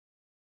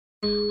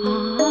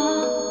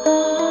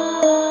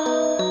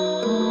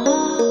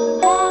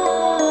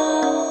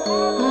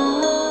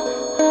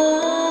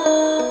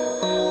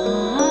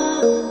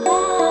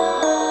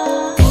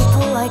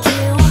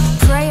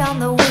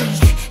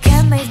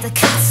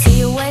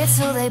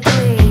till they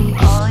bleed.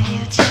 All you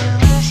do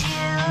is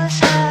use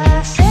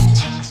her,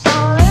 searching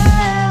for a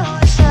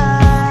loser.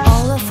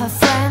 All of her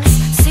friends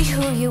see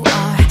who you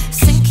are,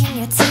 sinking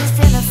your teeth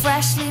in a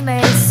freshly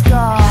made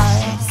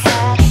scars.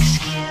 Can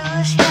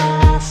excuse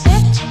ya,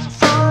 searching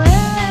for a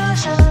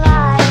loser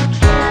like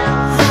you.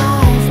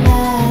 I've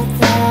met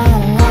the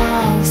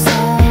likes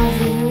of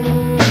you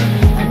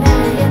a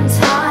million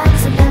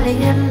times, a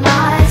million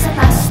lies, a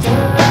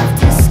master of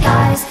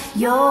disguise.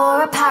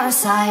 You're a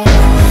parasite,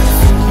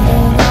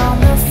 feeding on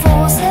the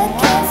fools that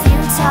give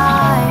you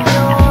time.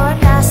 You're a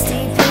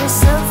nasty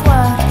piece of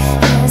work,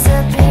 here's a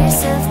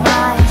piece of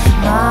my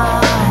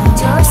mind.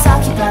 You're a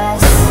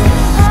succubus,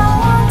 now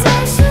one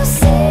day she'll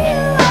see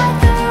you like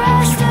the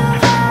rest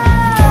of us.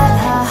 Get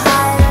her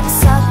high and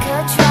suck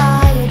her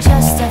dry, you're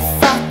just a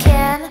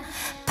fucking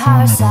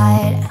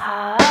parasite.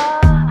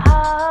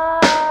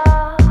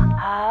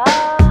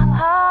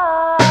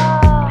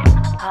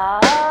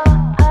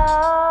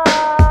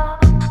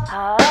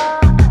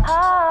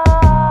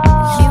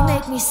 You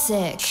make me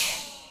sick.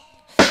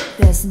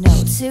 There's no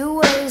two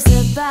ways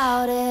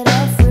about it.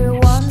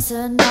 Everyone's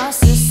a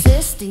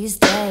narcissist these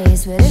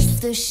days, but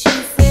if the shoe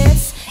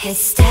fits, it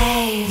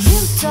stays.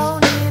 You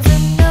don't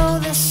even know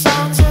the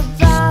song's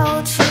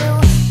about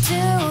you,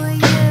 do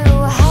you?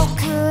 How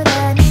could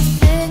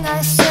anything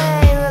I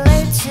say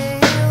relate to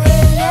you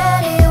in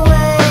any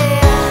way?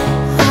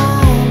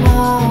 I'm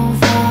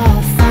over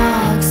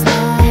fucks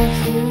like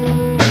you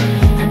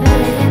a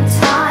million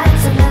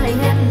times, a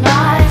million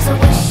lives. I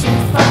wish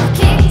you'd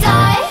fucking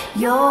die.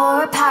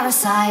 You're a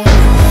parasite,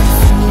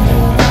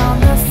 feeding on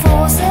the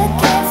fools that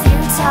give you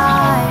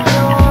time.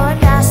 You're a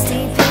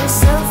nasty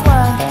piece of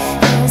work,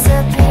 here's a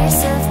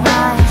piece of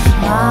my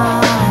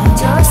mind.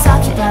 You're a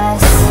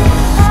succubus,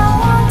 now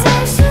one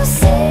day she'll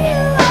see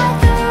you like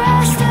the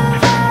rest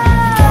of us.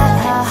 Get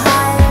her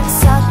high and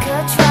suck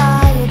her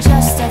dry, you're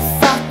just a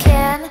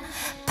fucking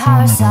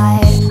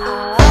parasite.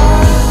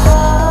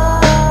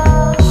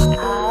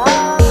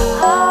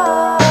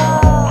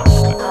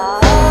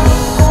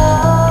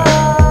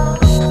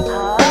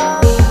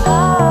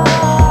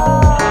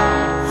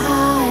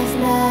 I've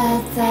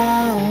met the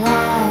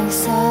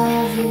likes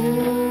of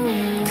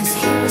you, 'cause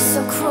he was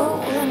so cruel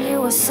and you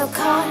were so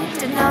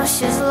kind, and now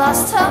she's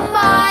lost her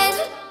mind.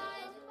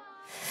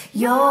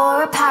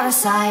 You're a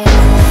parasite,